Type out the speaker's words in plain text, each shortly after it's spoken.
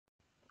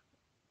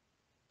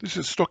This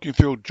is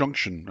Stockingfield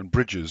Junction and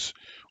bridges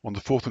on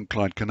the Forth and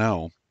Clyde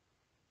Canal.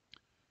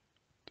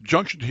 The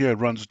junction here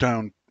runs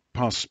down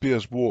past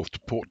Spiers Wharf to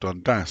Port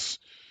Dundas.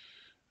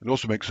 It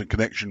also makes a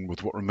connection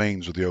with what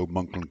remains of the old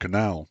Monkland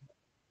Canal.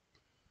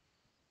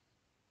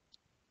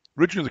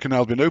 Originally, the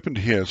canal had been opened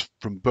here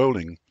from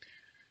Bowling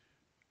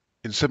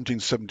in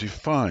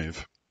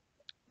 1775.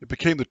 It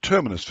became the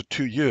terminus for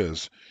 2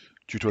 years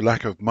due to a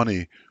lack of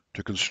money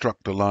to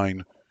construct the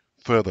line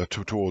further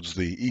towards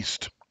the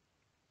east.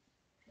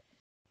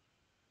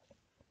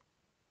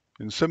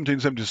 In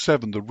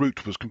 1777, the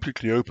route was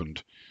completely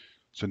opened,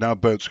 so now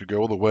boats could go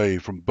all the way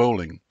from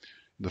Bowling in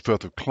the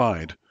Firth of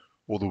Clyde,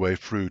 all the way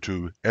through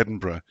to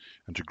Edinburgh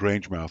and to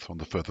Grangemouth on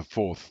the Firth of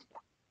Forth.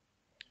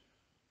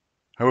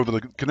 However,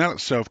 the canal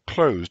itself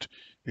closed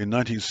in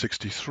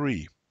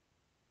 1963.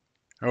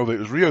 However, it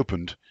was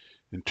reopened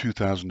in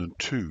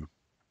 2002.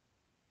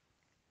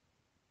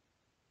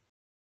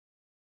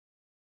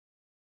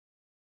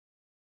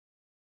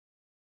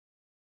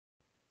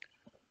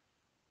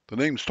 The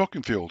name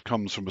Stockingfield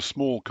comes from a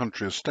small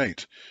country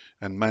estate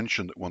and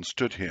mansion that once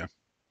stood here.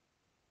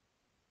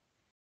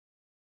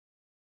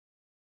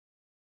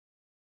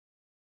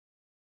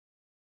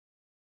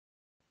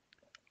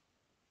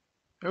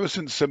 Ever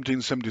since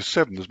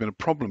 1777, there's been a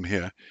problem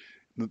here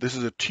that this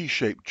is a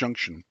T-shaped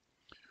junction,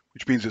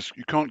 which means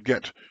you can't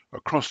get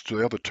across to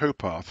the other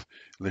towpath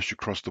unless you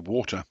cross the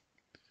water.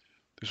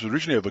 This was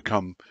originally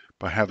overcome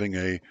by having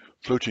a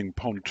floating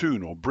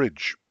pontoon or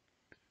bridge.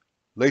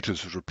 Later,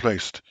 this was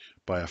replaced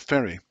by a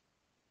ferry.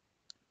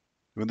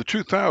 In the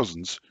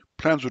 2000s,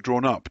 plans were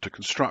drawn up to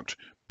construct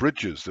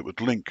bridges that would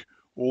link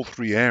all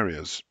three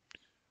areas.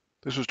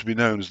 This was to be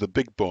known as the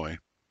Big Boy.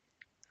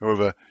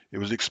 However, it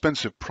was an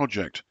expensive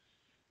project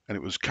and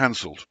it was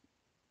cancelled.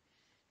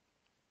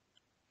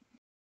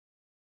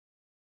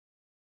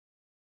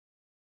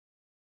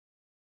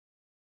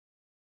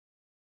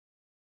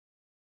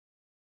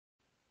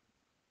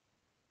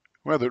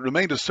 However, it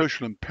remained a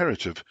social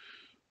imperative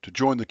to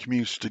join the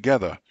communities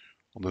together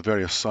on the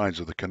various sides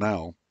of the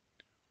canal,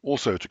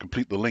 also to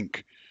complete the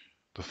link,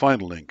 the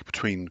final link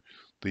between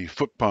the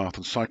footpath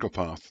and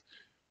cyclepath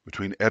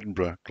between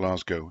Edinburgh,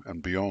 Glasgow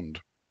and beyond.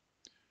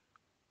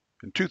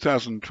 In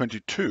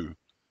 2022,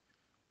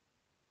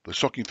 the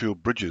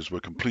Stockingfield bridges were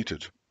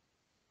completed.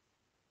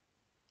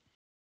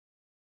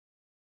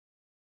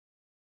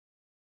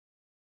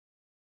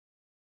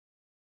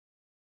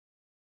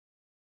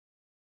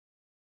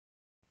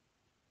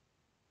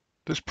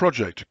 This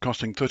project,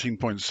 costing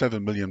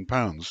 £13.7 million,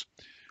 has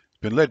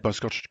been led by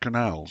Scottish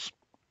Canals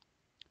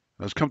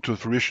and has come to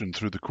fruition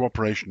through the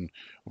cooperation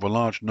of a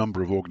large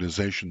number of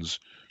organisations,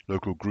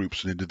 local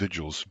groups and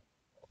individuals.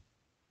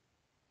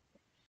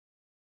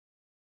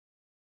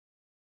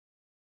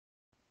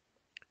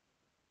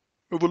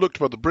 Overlooked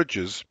by the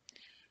bridges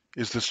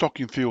is the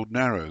Stockingfield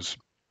Narrows.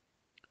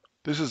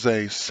 This is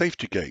a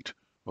safety gate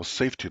or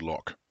safety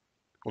lock,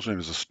 also known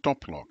as a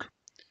stop lock.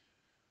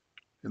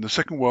 In the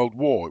Second World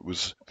War, it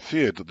was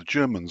feared that the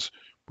Germans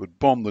would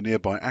bomb the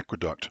nearby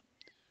Aqueduct.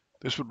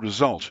 This would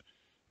result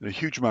in a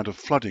huge amount of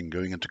flooding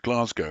going into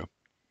Glasgow,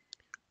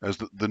 as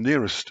the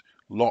nearest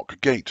lock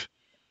gate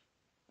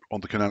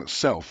on the canal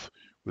itself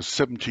was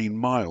 17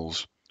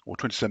 miles or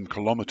 27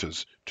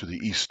 kilometres to the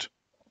east.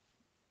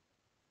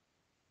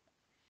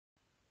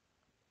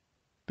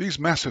 These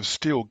massive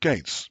steel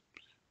gates,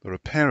 there are a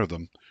pair of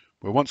them,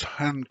 were once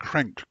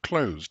hand-cranked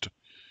closed.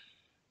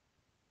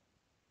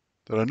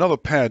 There are another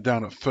pair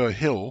down at Fir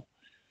Hill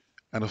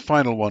and a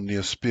final one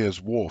near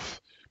Spiers Wharf,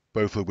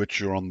 both of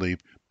which are on the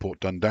Port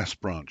Dundas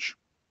branch.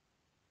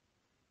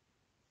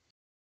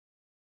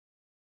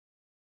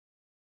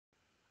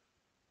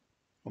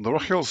 On the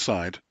Rock Hill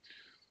side,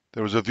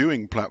 there is a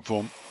viewing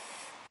platform.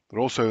 There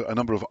are also a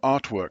number of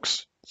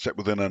artworks set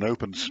within an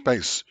open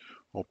space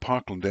or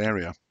parkland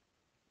area.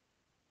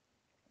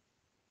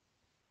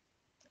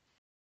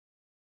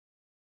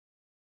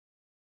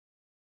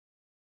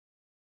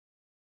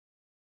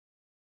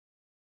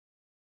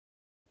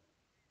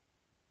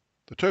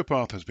 The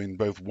towpath has been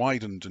both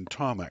widened and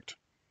tarmacked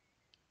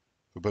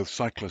for both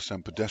cyclists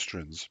and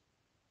pedestrians.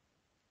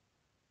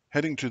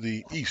 Heading to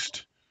the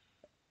east,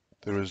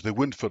 there is the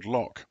Windford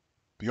Lock.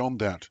 Beyond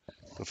that,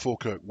 the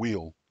Falkirk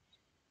Wheel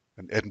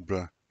and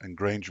Edinburgh and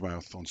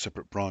Grangemouth on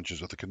separate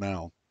branches of the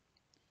canal.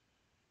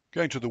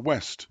 Going to the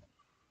west,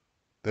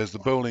 there's the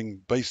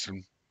Bowling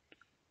Basin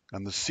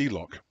and the Sea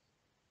Lock.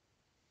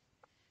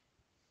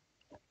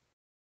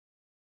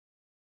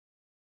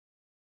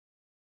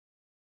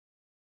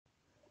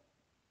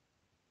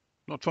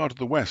 Not far to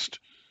the west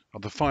are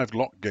the 5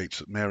 lock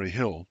gates at Mary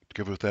Hill,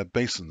 together with their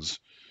basins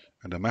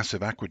and a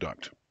massive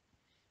aqueduct.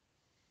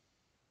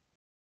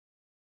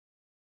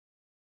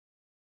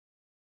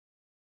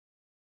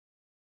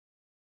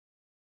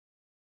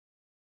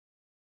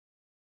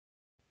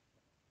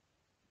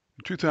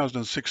 In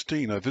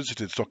 2016, I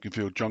visited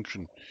Stockingfield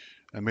Junction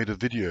and made a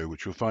video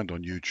which you'll find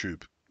on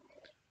YouTube.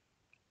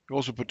 I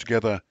also put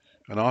together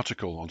an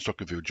article on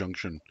Stockingfield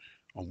Junction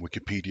on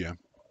Wikipedia.